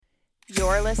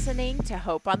You're listening to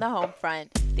Hope on the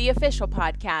Homefront, the official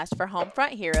podcast for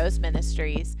Homefront Heroes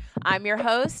Ministries. I'm your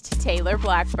host, Taylor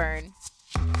Blackburn.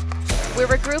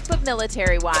 We're a group of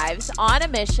military wives on a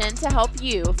mission to help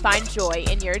you find joy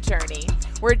in your journey.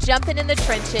 We're jumping in the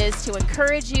trenches to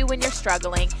encourage you when you're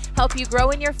struggling, help you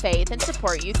grow in your faith, and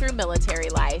support you through military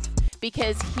life.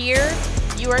 Because here,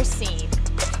 you are seen.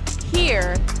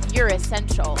 Here, you're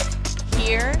essential.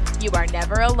 Here, you are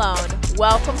never alone.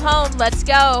 Welcome home. Let's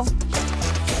go.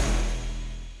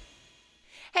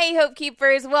 Hey, Hope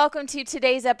Keepers. Welcome to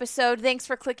today's episode. Thanks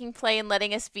for clicking play and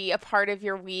letting us be a part of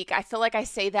your week. I feel like I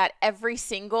say that every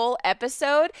single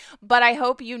episode, but I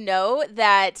hope you know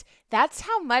that that's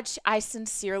how much I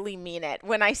sincerely mean it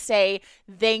when I say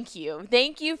thank you.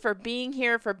 Thank you for being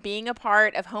here, for being a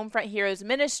part of Homefront Heroes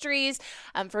Ministries,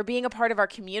 for being a part of our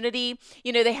community.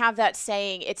 You know, they have that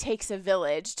saying, it takes a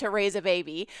village to raise a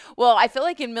baby. Well, I feel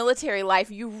like in military life,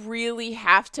 you really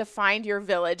have to find your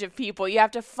village of people. You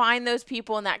have to find those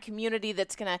people in that community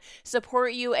that's going to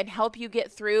support you and help you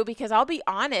get through, because I'll be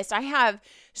honest, I have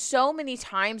so many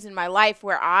times in my life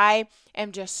where I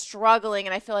am just struggling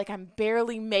and I feel like I'm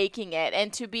barely making it.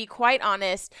 And to be quite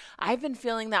honest, I've been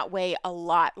feeling that way a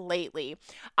lot lately.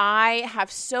 I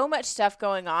have so much stuff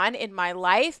going on in my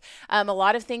life, a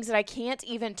lot of things that I can't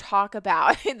even talk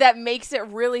about that makes it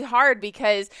really hard,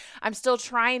 because I'm still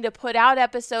trying to put out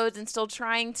episodes and still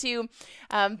trying to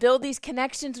build these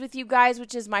connections with you guys,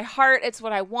 which is my heart. It's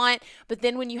what I want. But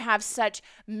then when you have such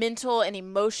mental and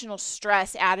emotional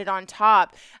stress added on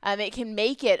top, it can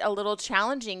make it a little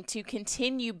challenging to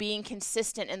continue being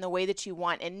consistent in the way that you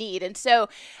want and need. And so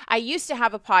I used to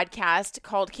have a podcast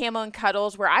called Camo and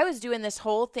Cuddles where I was doing this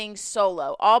whole thing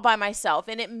solo, all by myself.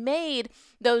 And it made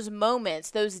those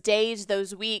moments, those days,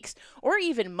 those weeks, or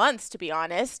even months, to be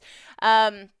honest,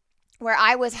 where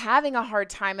I was having a hard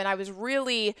time and I was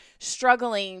really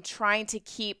struggling trying to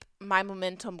keep my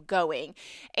momentum going.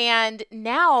 And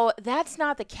now that's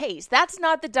not the case. That's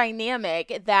not the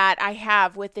dynamic that I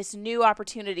have with this new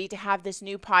opportunity to have this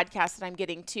new podcast that I'm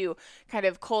getting to kind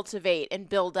of cultivate and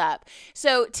build up.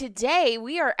 So today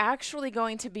we are actually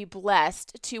going to be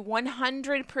blessed to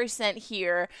 100%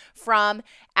 hear from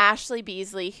Ashley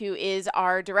Beasley, who is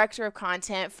our director of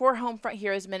content for Homefront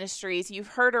Heroes Ministries. You've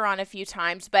heard her on a few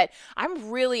times, but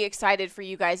I'm really excited for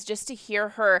you guys just to hear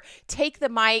her take the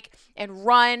mic and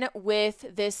run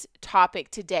with this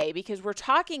topic today, because we're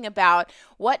talking about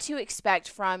what to expect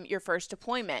from your first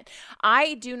deployment.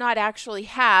 I do not actually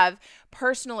have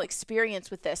personal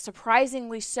experience with this,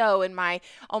 surprisingly so. In my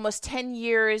almost 10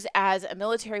 years as a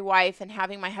military wife and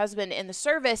having my husband in the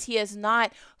service, he has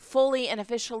not fully and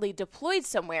officially deployed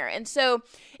somewhere. And so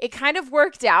it kind of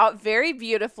worked out very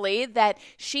beautifully that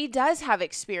she does have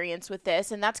experience with this.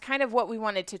 And that's kind of what we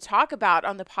wanted to talk about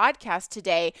on the podcast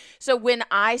today. So when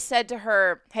I said to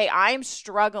her, hey, I'm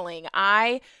struggling,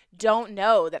 I don't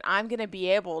know that I'm going to be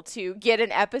able to get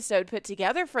an episode put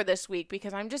together for this week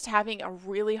because I'm just having a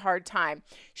really hard time,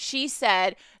 she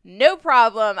said, no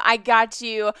problem. I got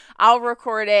you. I'll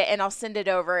record it and I'll send it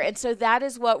over. And so that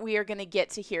is what we are going to get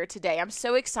to hear today. I'm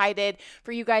so excited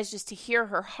for you guys just to hear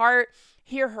her heart,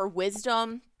 hear her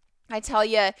wisdom. I tell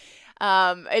you,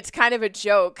 it's kind of a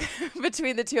joke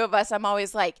between the two of us. I'm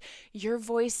always like, your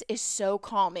voice is so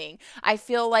calming. I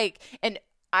feel like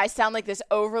I sound like this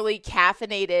overly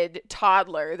caffeinated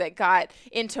toddler that got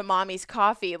into mommy's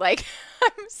coffee. Like,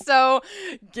 I'm so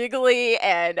giggly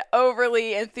and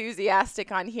overly enthusiastic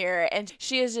on here. And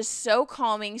she is just so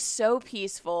calming, so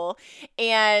peaceful.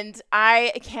 And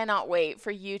I cannot wait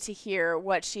for you to hear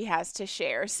what she has to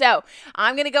share. So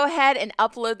I'm going to go ahead and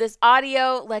upload this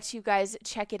audio, let you guys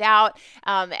check it out.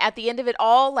 At the end of it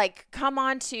all, come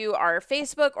on to our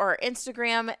Facebook or our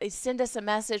Instagram, send us a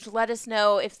message, let us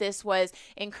know if this was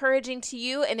encouraging to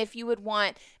you and if you would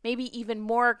want maybe even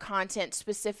more content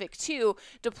specific to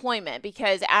deployment,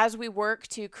 because as we work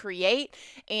to create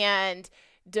and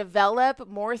develop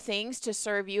more things to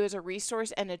serve you as a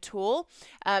resource and a tool,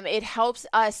 it helps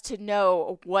us to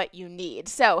know what you need.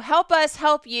 So help us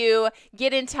help you.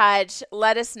 Get in touch,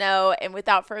 let us know, and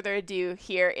without further ado,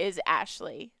 here is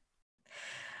Ashley.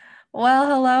 Well,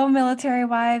 hello, military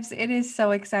wives. It is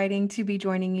so exciting to be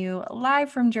joining you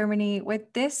live from Germany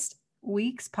with this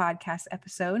week's podcast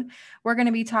episode. We're going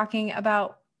to be talking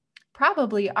about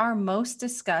probably our most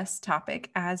discussed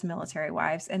topic as military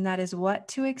wives, and that is what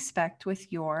to expect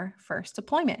with your first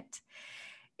deployment.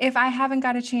 If I haven't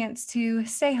got a chance to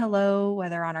say hello,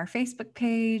 whether on our Facebook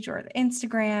page or the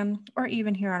Instagram, or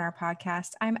even here on our podcast,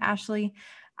 I'm Ashley.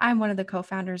 I'm one of the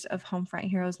co-founders of Homefront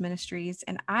Heroes Ministries,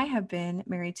 and I have been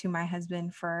married to my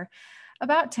husband for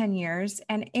about 10 years.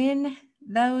 And in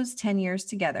those 10 years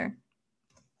together,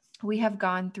 we have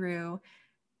gone through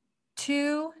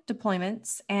 2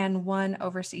 deployments and 1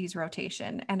 overseas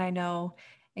rotation. And I know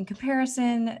in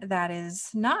comparison, that is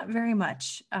not very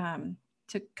much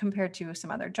to compare to some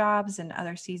other jobs and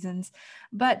other seasons.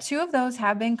 But 2 of those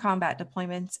have been combat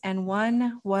deployments, and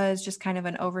 1 was just kind of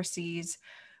an overseas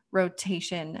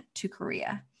rotation to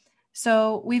Korea.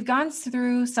 So we've gone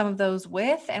through some of those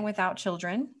with and without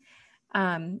children.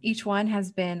 Each one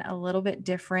has been a little bit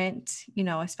different,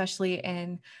 especially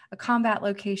in a combat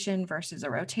location versus a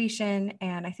rotation.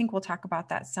 And I think we'll talk about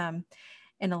that some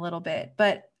in a little bit.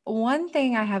 But one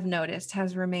thing I have noticed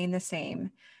has remained the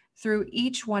same through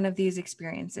each one of these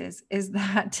experiences is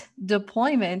that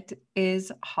deployment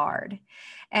is hard.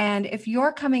 And if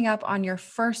you're coming up on your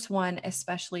first one,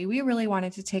 especially, we really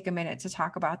wanted to take a minute to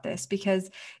talk about this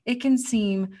because it can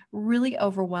seem really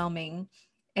overwhelming.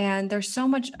 And there's so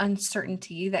much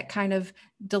uncertainty that kind of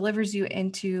delivers you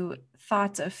into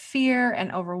thoughts of fear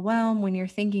and overwhelm when you're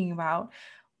thinking about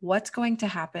what's going to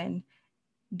happen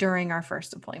during our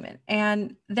first deployment.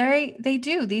 And they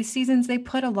do. These seasons, they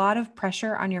put a lot of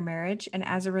pressure on your marriage. And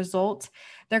as a result,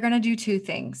 they're going to do 2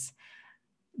 things.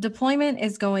 Deployment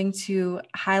is going to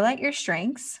highlight your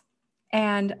strengths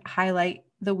and highlight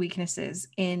the weaknesses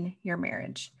in your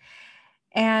marriage.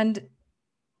 And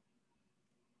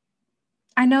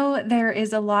I know there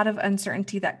is a lot of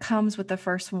uncertainty that comes with the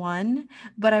first one,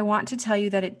 but I want to tell you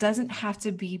that it doesn't have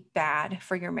to be bad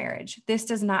for your marriage. This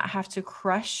does not have to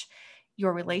crush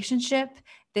your relationship.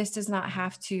 This does not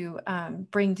have to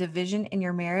bring division in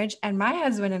your marriage. And my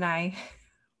husband and I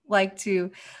like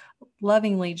to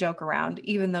lovingly joke around,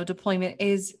 even though deployment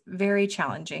is very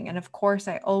challenging. And of course,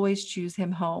 I always choose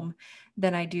him home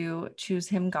than I do choose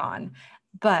him gone.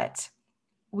 But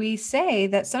we say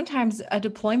that sometimes a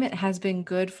deployment has been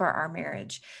good for our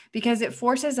marriage because it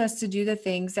forces us to do the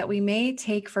things that we may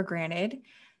take for granted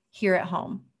here at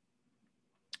home.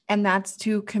 And that's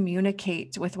to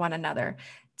communicate with one another,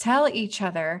 tell each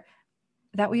other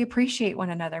that we appreciate one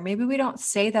another. Maybe we don't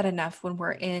say that enough when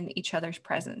we're in each other's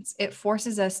presence. It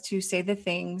forces us to say the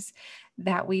things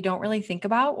that we don't really think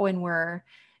about when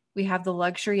we have the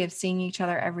luxury of seeing each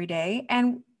other every day.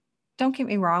 And don't get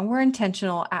me wrong, we're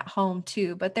intentional at home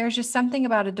too, but there's just something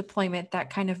about a deployment that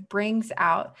kind of brings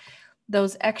out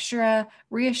those extra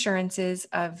reassurances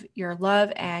of your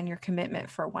love and your commitment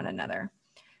for one another.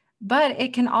 But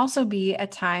it can also be a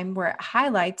time where it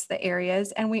highlights the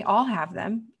areas, and we all have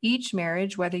them, each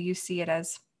marriage, whether you see it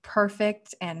as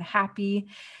perfect and happy.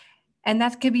 And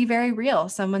that could be very real.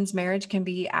 Someone's marriage can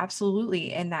be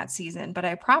absolutely in that season, but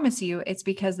I promise you, it's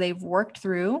because they've worked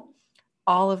through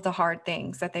all of the hard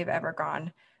things that they've ever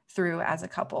gone through as a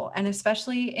couple. And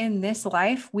especially in this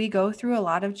life, we go through a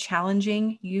lot of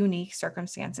challenging, unique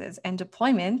circumstances, and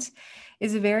deployment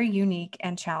is a very unique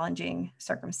and challenging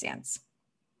circumstance.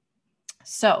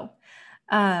 So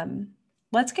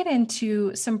let's get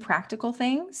into some practical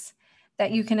things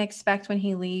that you can expect when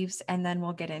he leaves, and then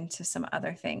we'll get into some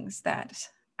other things that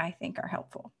I think are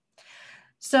helpful.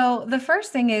 So the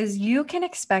first thing is you can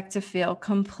expect to feel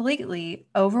completely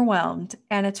overwhelmed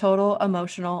and a total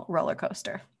emotional roller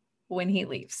coaster when he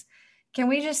leaves. Can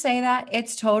we just say that?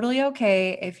 It's totally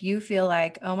okay if you feel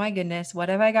like, oh my goodness, what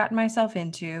have I gotten myself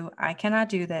into? I cannot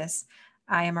do this.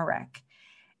 I am a wreck.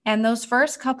 And those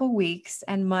first couple weeks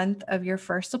and month of your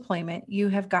first deployment, you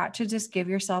have got to just give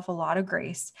yourself a lot of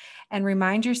grace and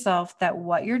remind yourself that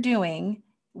what you're doing,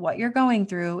 what you're going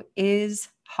through is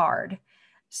hard.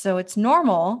 So it's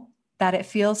normal that it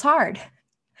feels hard.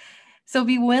 So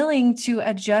be willing to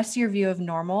adjust your view of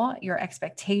normal, your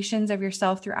expectations of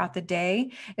yourself throughout the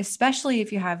day, especially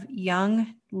if you have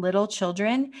young, little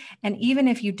children. And even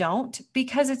if you don't,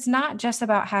 because it's not just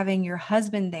about having your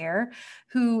husband there,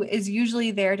 who is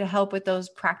usually there to help with those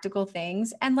practical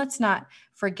things. And let's not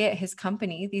forget his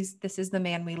company. This is the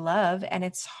man we love, and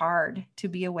it's hard to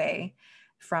be away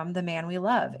from the man we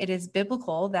love. It is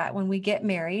biblical that when we get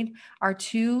married, our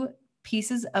 2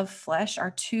 pieces of flesh,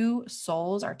 our 2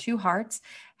 souls, our 2 hearts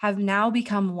have now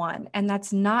become one. And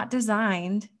that's not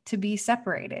designed to be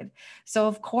separated. So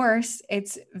of course,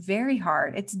 it's very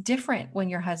hard. It's different when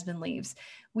your husband leaves.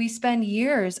 We spend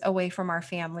years away from our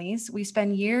families. We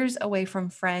spend years away from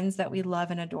friends that we love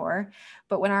and adore.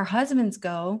 But when our husbands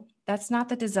go, that's not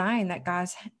the design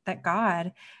that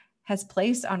God has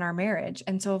placed on our marriage.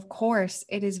 And so of course,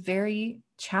 it is very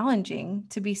challenging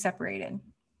to be separated.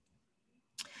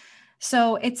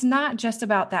 So it's not just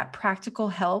about that practical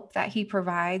help that he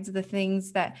provides, the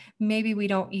things that maybe we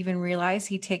don't even realize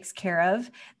he takes care of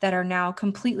that are now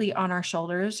completely on our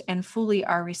shoulders and fully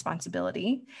our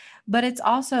responsibility. But it's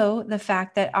also the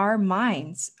fact that our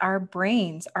minds, our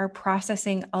brains are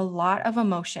processing a lot of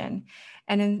emotion.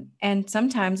 and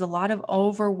sometimes a lot of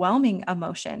overwhelming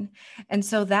emotion. And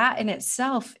so that in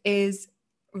itself is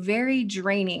very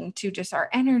draining to just our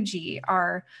energy,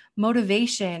 our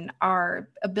motivation, our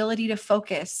ability to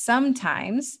focus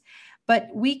sometimes, but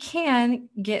we can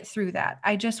get through that.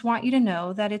 I just want you to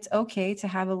know that it's okay to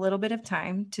have a little bit of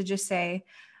time to just say,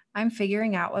 I'm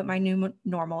figuring out what my new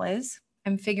normal is.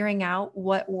 I'm figuring out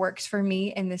what works for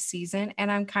me in this season.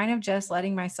 And I'm kind of just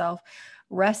letting myself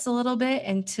rest a little bit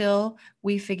until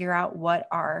we figure out what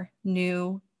our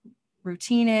new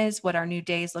routine is, what our new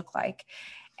days look like.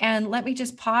 And let me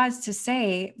just pause to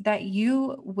say that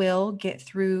you will get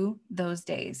through those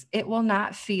days. It will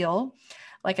not feel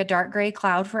like a dark gray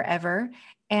cloud forever.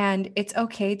 And it's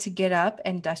okay to get up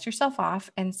and dust yourself off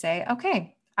and say,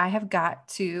 okay, I have got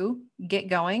to get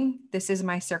going. This is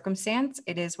my circumstance.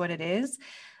 It is what it is.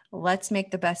 Let's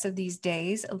make the best of these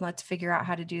days and let's figure out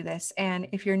how to do this. And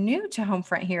if you're new to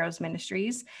Homefront Heroes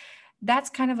Ministries, that's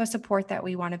kind of a support that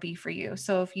we want to be for you.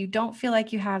 So if you don't feel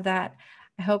like you have that,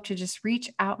 I hope to just reach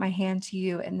out my hand to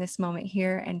you in this moment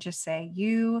here and just say,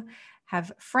 you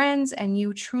have friends and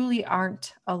you truly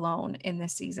aren't alone in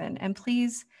this season. And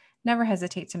please never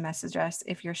hesitate to message us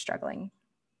if you're struggling.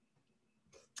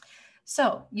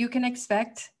 So you can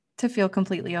expect to feel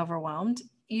completely overwhelmed.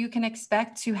 You can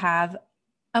expect to have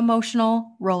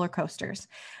emotional roller coasters.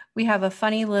 We have a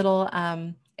funny little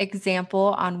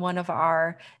example on one of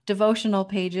our devotional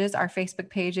pages, our Facebook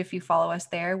page, if you follow us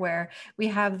there, where we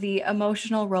have the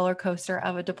emotional roller coaster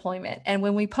of a deployment. And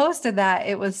when we posted that,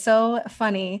 it was so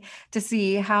funny to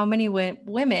see how many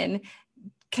women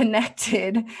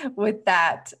connected with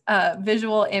that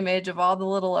visual image of all the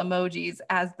little emojis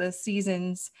as the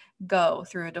seasons go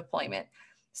through a deployment.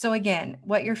 So again,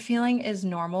 what you're feeling is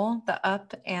normal. The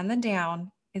up and the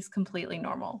down is completely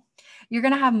normal. You're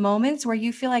going to have moments where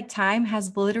you feel like time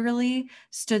has literally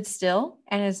stood still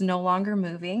and is no longer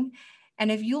moving. And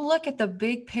if you look at the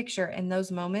big picture in those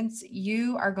moments,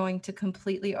 you are going to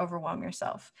completely overwhelm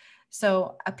yourself.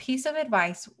 So a piece of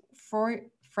advice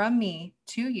from me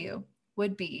to you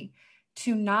would be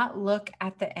to not look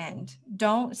at the end.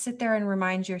 Don't sit there and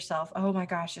remind yourself, oh my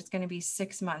gosh, it's going to be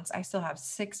 6 months. I still have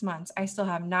 6 months. I still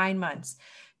have 9 months,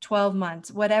 12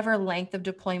 months, whatever length of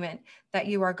deployment that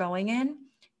you are going in.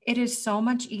 It is so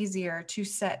much easier to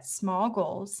set small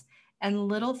goals and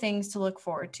little things to look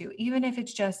forward to, even if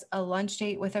it's just a lunch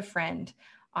date with a friend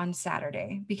on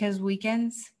Saturday, because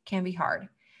weekends can be hard.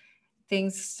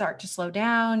 Things start to slow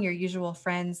down. Your usual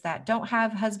friends that don't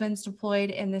have husbands deployed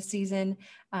in this season,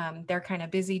 they're kind of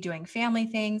busy doing family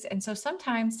things. And so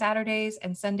sometimes Saturdays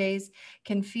and Sundays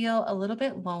can feel a little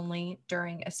bit lonely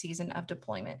during a season of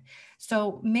deployment.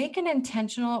 So make an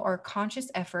intentional or conscious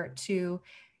effort to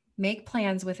make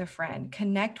plans with a friend,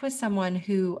 connect with someone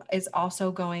who is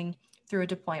also going through a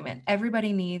deployment.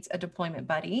 Everybody needs a deployment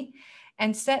buddy.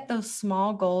 And set those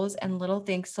small goals and little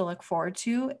things to look forward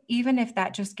to. Even if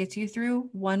that just gets you through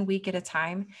 1 week at a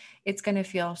time, it's going to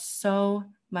feel so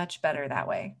much better that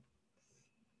way.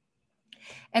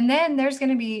 And then there's going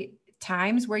to be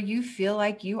times where you feel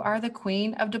like you are the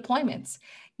queen of deployments.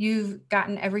 You've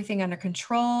gotten everything under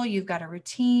control. You've got a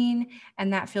routine,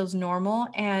 and that feels normal.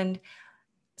 And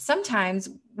sometimes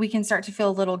we can start to feel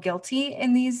a little guilty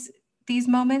in these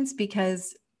moments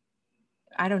because,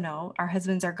 I don't know, our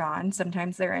husbands are gone.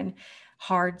 Sometimes they're in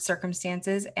hard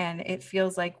circumstances and it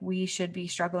feels like we should be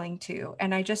struggling too.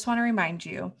 And I just want to remind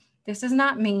you, this does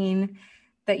not mean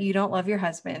that you don't love your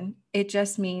husband. It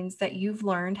just means that you've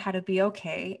learned how to be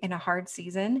okay in a hard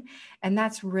season. And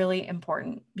that's really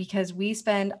important because we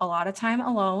spend a lot of time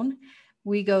alone.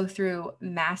 We go through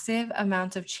massive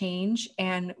amounts of change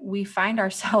and we find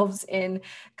ourselves in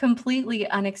completely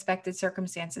unexpected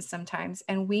circumstances sometimes.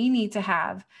 And we need to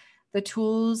have the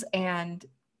tools and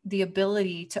the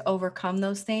ability to overcome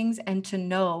those things and to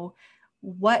know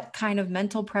what kind of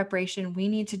mental preparation we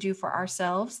need to do for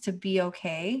ourselves to be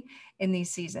okay in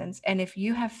these seasons. And if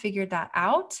you have figured that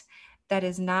out, that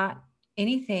is not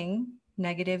anything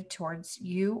negative towards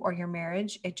you or your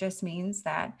marriage. It just means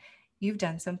that you've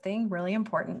done something really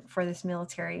important for this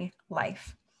military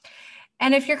life.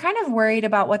 And if you're kind of worried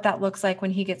about what that looks like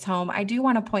when he gets home, I do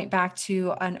want to point back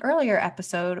to an earlier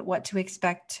episode, What to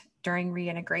Expect During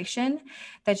Reintegration,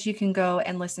 that you can go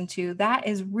and listen to. That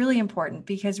is really important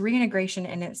because reintegration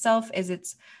in itself is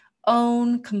its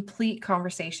own complete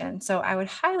conversation. So I would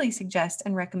highly suggest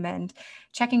and recommend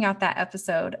checking out that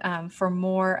episode for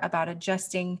more about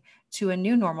adjusting to a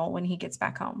new normal when he gets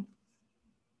back home.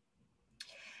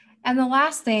 And the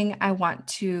last thing I want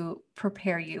to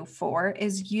prepare you for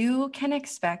is you can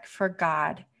expect for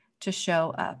God to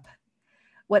show up.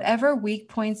 Whatever weak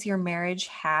points your marriage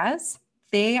has,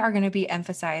 they are going to be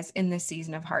emphasized in this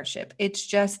season of hardship. It's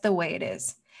just the way it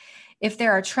is. If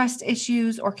there are trust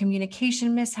issues or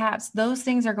communication mishaps, those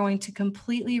things are going to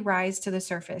completely rise to the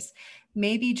surface.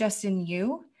 Maybe just in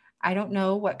you. I don't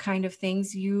know what kind of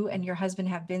things you and your husband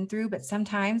have been through, but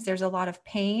sometimes there's a lot of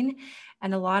pain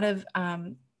and a lot of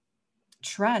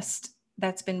trust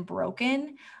that's been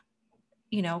broken,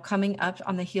 coming up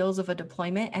on the heels of a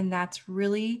deployment. And that's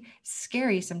really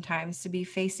scary sometimes, to be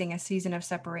facing a season of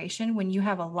separation when you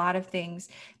have a lot of things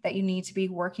that you need to be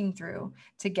working through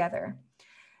together.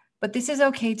 But this is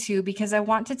okay too, because I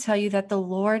want to tell you that the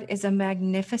Lord is a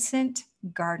magnificent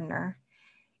gardener.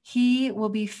 He will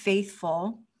be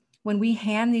faithful when we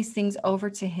hand these things over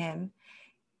to him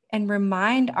and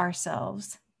remind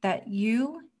ourselves that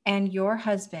you and your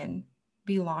husband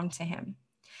belong to him.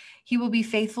 He will be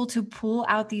faithful to pull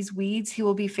out these weeds. He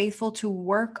will be faithful to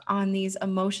work on these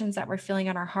emotions that we're feeling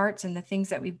on our hearts and the things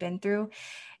that we've been through.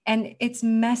 And it's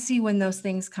messy when those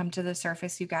things come to the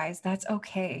surface, you guys. That's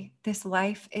okay. This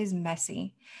life is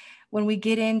messy. When we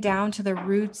get in down to the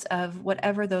roots of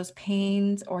whatever those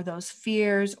pains or those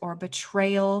fears or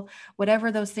betrayal,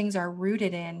 whatever those things are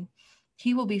rooted in,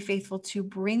 he will be faithful to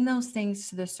bring those things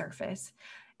to the surface.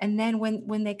 And then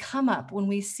when they come up, when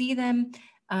we see them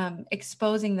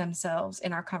exposing themselves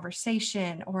in our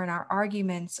conversation or in our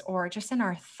arguments or just in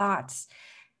our thoughts.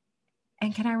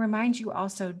 And can I remind you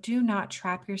also, do not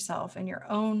trap yourself in your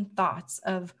own thoughts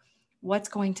of what's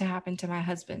going to happen to my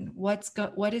husband?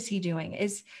 What is he doing?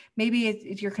 Maybe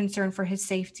it's your concern for his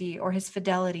safety or his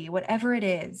fidelity, whatever it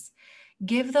is.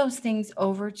 Give those things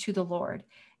over to the Lord.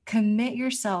 Commit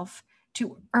yourself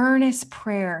to earnest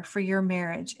prayer for your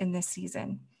marriage in this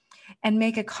season. And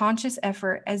make a conscious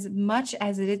effort, as much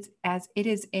as it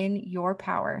is in your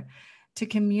power, to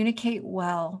communicate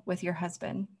well with your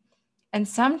husband. And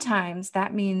sometimes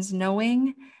that means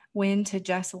knowing when to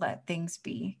just let things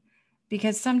be,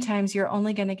 because sometimes you're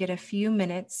only going to get a few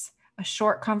minutes, a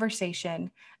short conversation,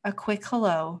 a quick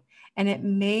hello, and it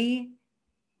may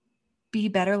be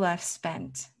better left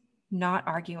spent not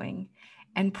arguing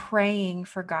and praying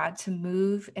for God to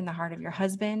move in the heart of your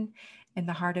husband, in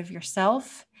the heart of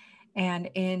yourself, and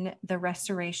in the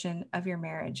restoration of your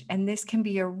marriage. And this can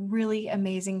be a really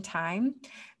amazing time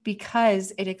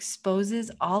because it exposes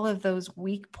all of those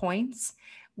weak points.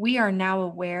 We are now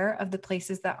aware of the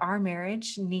places that our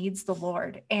marriage needs the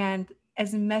Lord. And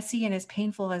as messy and as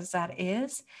painful as that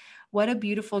is, what a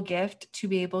beautiful gift to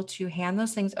be able to hand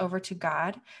those things over to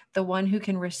God, the one who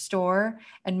can restore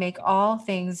and make all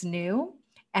things new,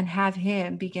 and have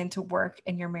him begin to work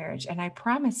in your marriage. And I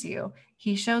promise you,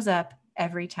 he shows up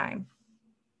every time.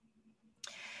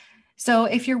 So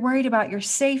if you're worried about your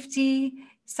safety,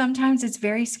 sometimes it's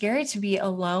very scary to be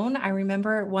alone. I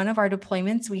remember one of our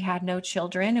deployments, we had no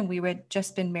children and we had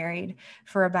just been married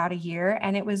for about a year.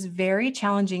 And it was very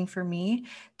challenging for me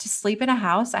to sleep in a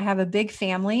house. I have a big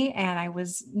family and I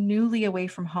was newly away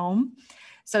from home.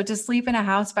 So to sleep in a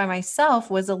house by myself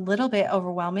was a little bit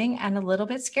overwhelming and a little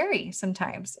bit scary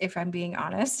sometimes, if I'm being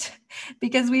honest,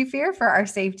 because we fear for our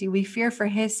safety. We fear for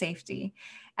his safety.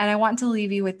 And I want to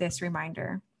leave you with this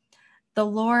reminder. The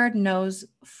Lord knows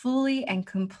fully and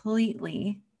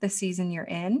completely the season you're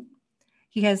in.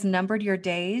 He has numbered your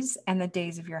days and the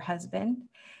days of your husband,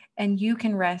 and you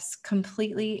can rest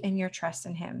completely in your trust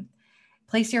in him.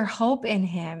 Place your hope in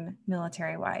him,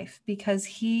 military wife, because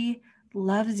he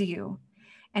loves you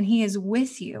and he is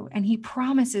with you, and he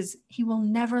promises he will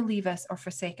never leave us or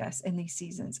forsake us in these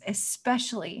seasons,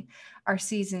 especially our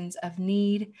seasons of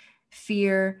need,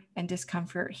 fear, and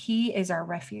discomfort. He is our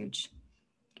refuge.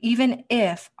 Even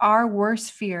if our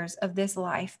worst fears of this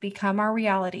life become our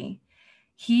reality,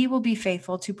 he will be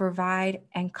faithful to provide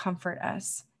and comfort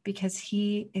us because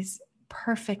he is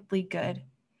perfectly good.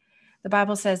 The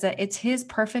Bible says that it's his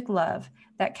perfect love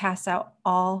that casts out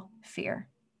all fear.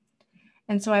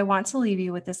 And so I want to leave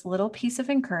you with this little piece of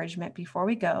encouragement before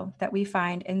we go that we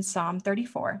find in Psalm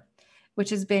 34, which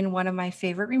has been one of my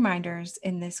favorite reminders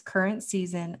in this current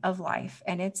season of life.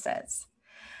 And it says,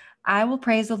 I will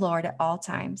praise the Lord at all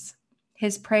times.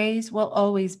 His praise will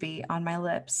always be on my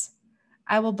lips.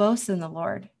 I will boast in the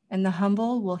Lord, and the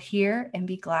humble will hear and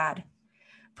be glad.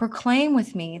 Proclaim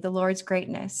with me the Lord's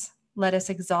greatness. Let us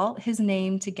exalt his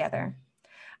name together.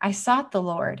 I sought the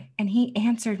Lord, and he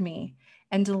answered me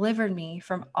and delivered me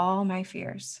from all my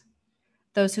fears.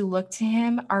 Those who look to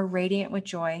him are radiant with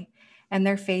joy, and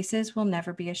their faces will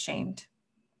never be ashamed.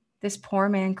 This poor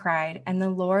man cried, and the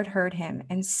Lord heard him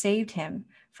and saved him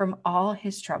from all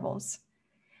his troubles.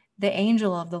 The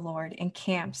angel of the Lord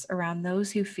encamps around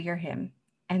those who fear him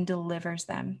and delivers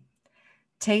them.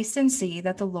 Taste and see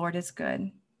that the Lord is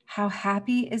good. How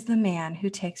happy is the man who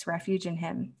takes refuge in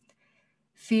him.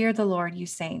 Fear the Lord, you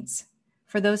saints,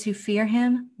 for those who fear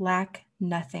him lack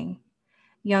nothing.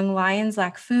 Young lions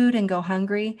lack food and go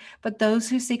hungry, but those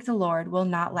who seek the Lord will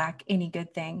not lack any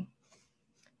good thing.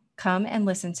 Come and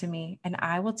listen to me, and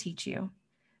I will teach you.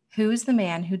 Who is the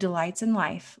man who delights in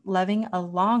life, loving a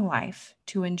long life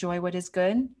to enjoy what is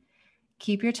good?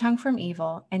 Keep your tongue from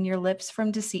evil and your lips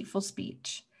from deceitful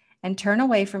speech, and turn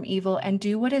away from evil and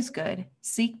do what is good.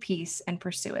 Seek peace and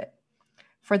pursue it.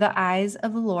 For the eyes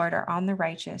of the Lord are on the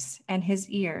righteous, and his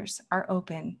ears are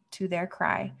open to their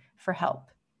cry for help.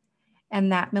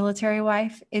 And that, military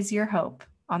wife, is your hope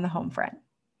on the home front.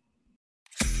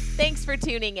 Thanks for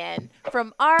tuning in.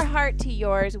 From our heart to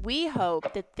yours, we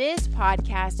hope that this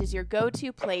podcast is your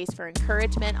go-to place for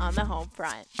encouragement on the home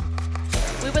front.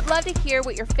 We would love to hear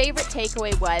what your favorite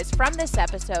takeaway was from this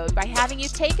episode by having you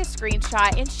take a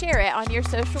screenshot and share it on your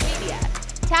social media.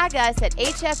 Tag us at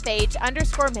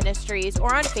HFH_ministries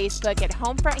or on Facebook at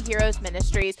Homefront Heroes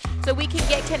Ministries so we can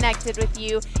get connected with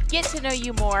you, get to know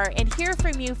you more, and hear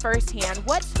from you firsthand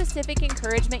what specific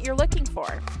encouragement you're looking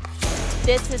for.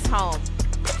 This is home.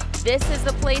 This is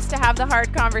the place to have the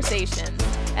hard conversations.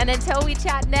 And until we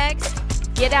chat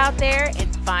next, get out there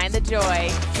and find the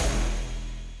joy.